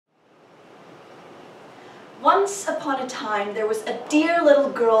Once upon a time, there was a dear little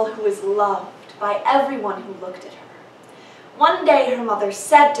girl who was loved by everyone who looked at her. One day her mother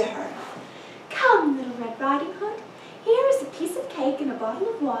said to her, "Come, little Red Riding Hood, here is a piece of cake and a bottle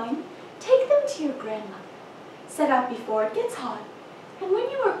of wine. Take them to your grandmother. Set out before it gets hot, and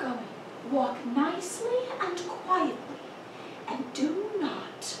when you are going, walk nicely and quietly, and do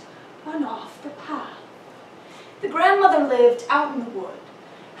not run off the path." The grandmother lived out in the wood,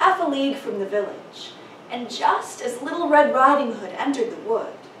 half a league from the village, and just as Little Red Riding Hood entered the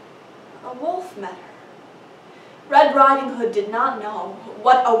wood, a wolf met her. Red Riding Hood did not know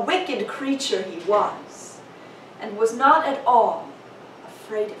what a wicked creature he was, and was not at all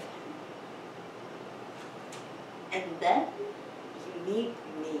afraid of him. And then you meet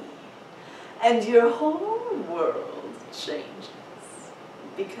me, and your whole world changes,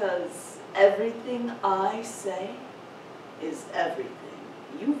 because everything I say is everything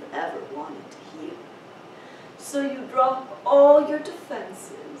you've ever wanted to hear. So you drop all your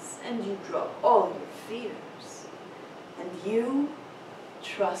defenses, and you drop all your fears, and you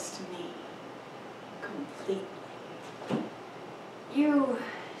trust me completely. You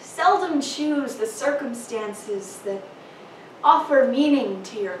seldom choose the circumstances that offer meaning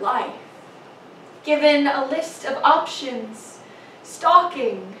to your life. Given a list of options,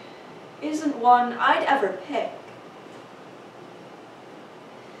 stalking isn't one I'd ever pick.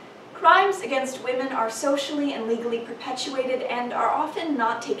 Crimes against women are socially and legally perpetuated and are often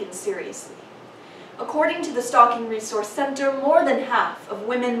not taken seriously. According to the Stalking Resource Center, more than half of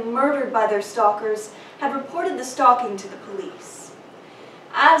women murdered by their stalkers had reported the stalking to the police.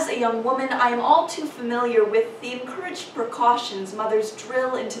 As a young woman, I am all too familiar with the encouraged precautions mothers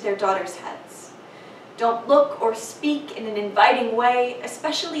drill into their daughters' heads. Don't look or speak in an inviting way,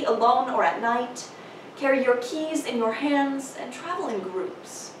 especially alone or at night. Carry your keys in your hands and travel in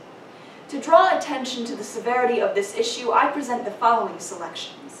groups. To draw attention to the severity of this issue, I present the following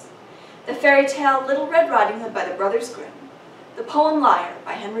selections: the fairy tale Little Red Riding Hood by the Brothers Grimm, the poem Liar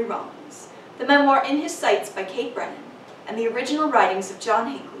by Henry Rollins, the memoir In His Sights by Kate Brennan, and the original writings of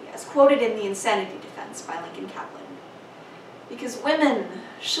John Hinckley as quoted in The Insanity Defense by Lincoln Kaplan. Because women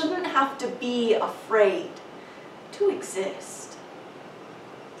shouldn't have to be afraid to exist.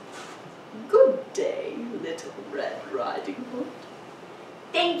 Good day, Little Red Riding Hood.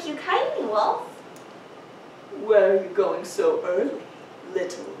 Thank you kindly, Wolf. Where are you going so early,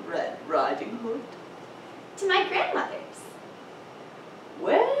 Little Red Riding Hood? To my grandmother's.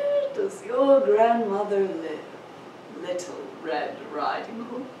 Where does your grandmother live, Little Red Riding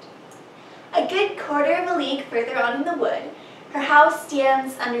Hood? A good quarter of a league further on in the wood. Her house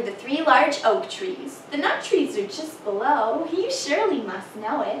stands under the 3 large oak trees. The nut trees are just below. You surely must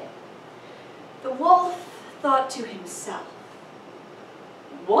know it. The wolf thought to himself,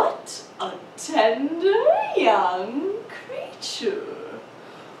 "What a tender young creature!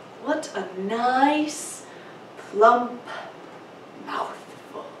 What a nice, plump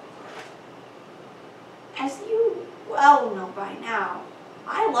mouthful." As you well know by now,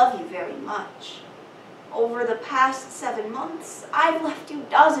 I love you very much. Over the past 7 months, I've left you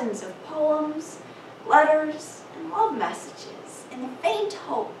dozens of poems, letters, and love messages in the faint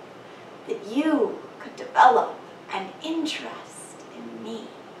hope that you could develop an interest in me.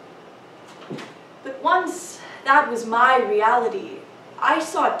 But once that was my reality, I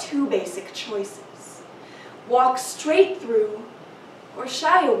saw 2 basic choices: walk straight through or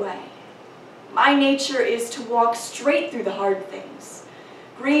shy away. My nature is to walk straight through the hard things: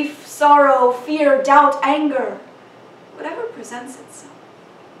 grief, sorrow, fear, doubt, anger, whatever presents itself.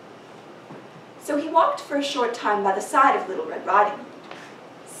 So he walked for a short time by the side of Little Red Riding Hood.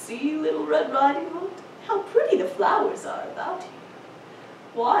 "See, Little Red Riding Hood, how pretty the flowers are about here.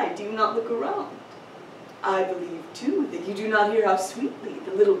 Why do you not look around? I believe, too, that you do not hear how sweetly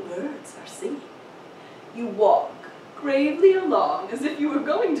the little birds are singing. You walk gravely along as if you were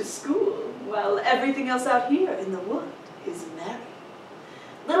going to school, while everything else out here in the wood is merry."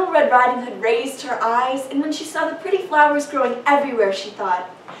 Little Red Riding Hood raised her eyes, and when she saw the pretty flowers growing everywhere, she thought,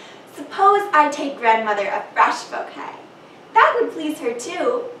 "Suppose I take grandmother a fresh bouquet. That would please her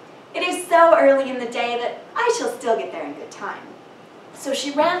too. It is so early in the day that I shall still get there in good time." So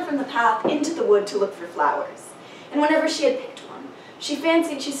she ran from the path into the wood to look for flowers, and whenever she had picked one, she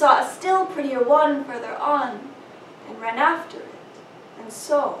fancied she saw a still prettier one further on, and ran after it, and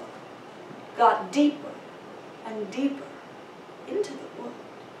so got deeper and deeper into the wood.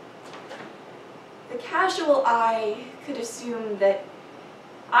 The casual eye could assume that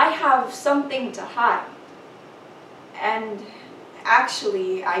I have something to hide, and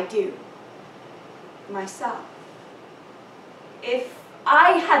actually I do, myself. If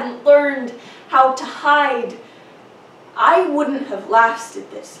I hadn't learned how to hide, I wouldn't have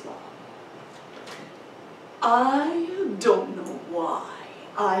lasted this long. I don't know why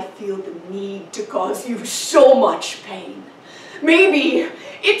I feel the need to cause you so much pain. Maybe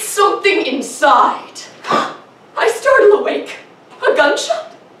it's something inside. I startle awake. A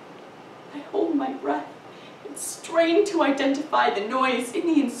gunshot? I hold my breath and strain to identify the noise in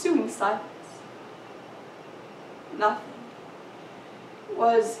the ensuing silence. Nothing.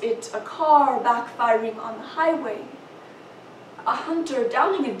 Was it a car backfiring on the highway? A hunter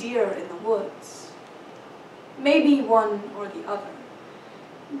downing a deer in the woods? Maybe one or the other.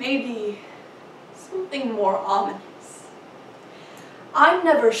 Maybe something more ominous. I'm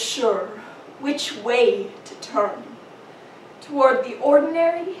never sure which way to turn, toward the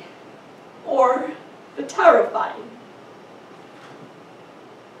ordinary or the terrifying.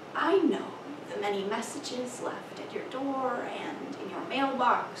 I know the many messages left at your door and in your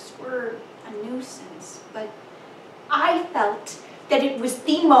mailbox were a nuisance, but I felt that it was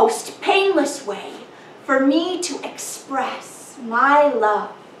the most painless way for me to express my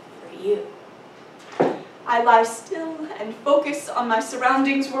love for you. I lie still and focus on my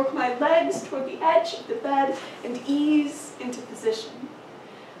surroundings, work my legs toward the edge of the bed, and ease into position.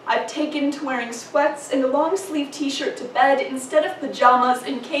 I've taken to wearing sweats and a long-sleeve t-shirt to bed instead of pajamas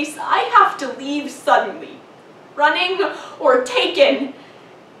in case I have to leave suddenly. Running or taken.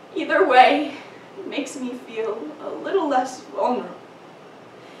 Either way, it makes me feel a little less vulnerable.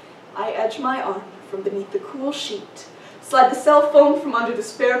 I edge my arm from beneath the cool sheet, slide the cell phone from under the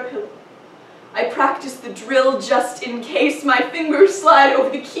spare pillow. I practice the drill just in case my fingers slide over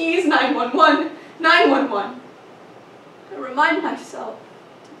the keys. 911, 911. I remind myself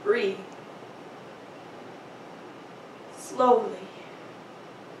to breathe. Slowly,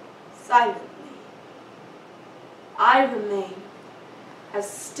 silently, I remain as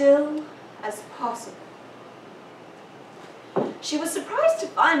still as possible. She was surprised to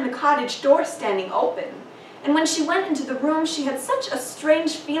find the cottage door standing open, and when she went into the room, she had such a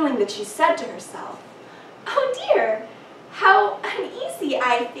strange feeling that she said to herself, "Oh dear, how uneasy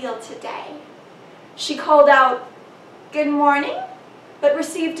I feel today." She called out, "Good morning," but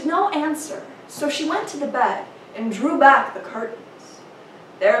received no answer, so she went to the bed and drew back the curtains.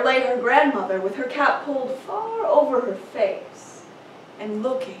 There lay her grandmother with her cap pulled far over her face and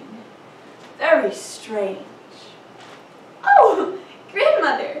looking very strange. "Oh,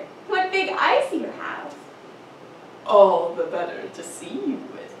 grandmother, what big eyes you have." All the better to see you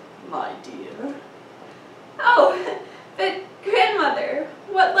with, my dear. "Oh, but grandmother,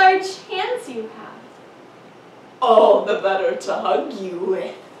 what large hands you have." All the better to hug you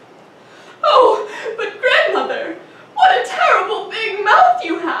with. "Oh, but grandmother, what a terrible big mouth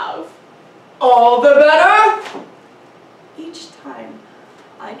you have." All the better. Each time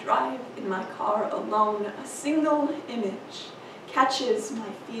I drive in my car alone, a single image catches my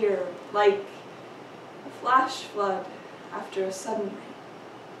fear like a flash flood after a sudden rain.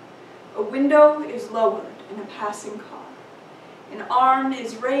 A window is lowered in a passing car. An arm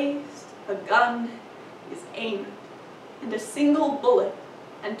is raised, a gun is aimed, and a single bullet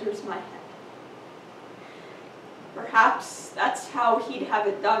enters my head. Perhaps that's how he'd have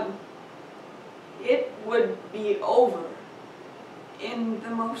it done. It would be over in the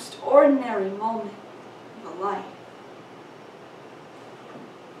most ordinary moment of a life.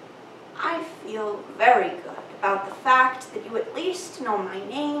 I feel very good about the fact that you at least know my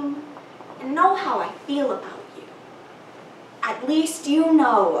name and know how I feel about you. At least you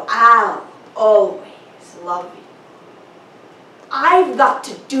know I'll always love you. I've got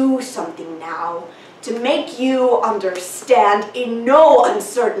to do something now to make you understand in no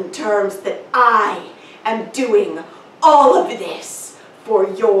uncertain terms that I am doing all of this for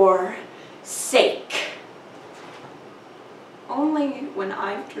your sake. Only when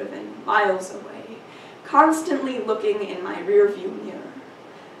I've driven miles away, constantly looking in my rearview mirror,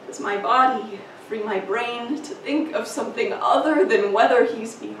 does my body free my brain to think of something other than whether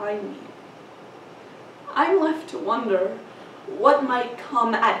he's behind me. I'm left to wonder what might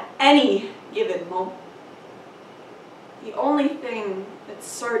come at any given moment. The only thing that's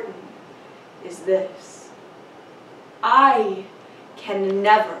certain is this: I can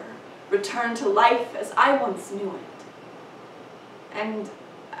never return to life as I once knew it. And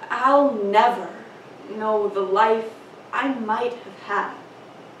I'll never know the life I might have had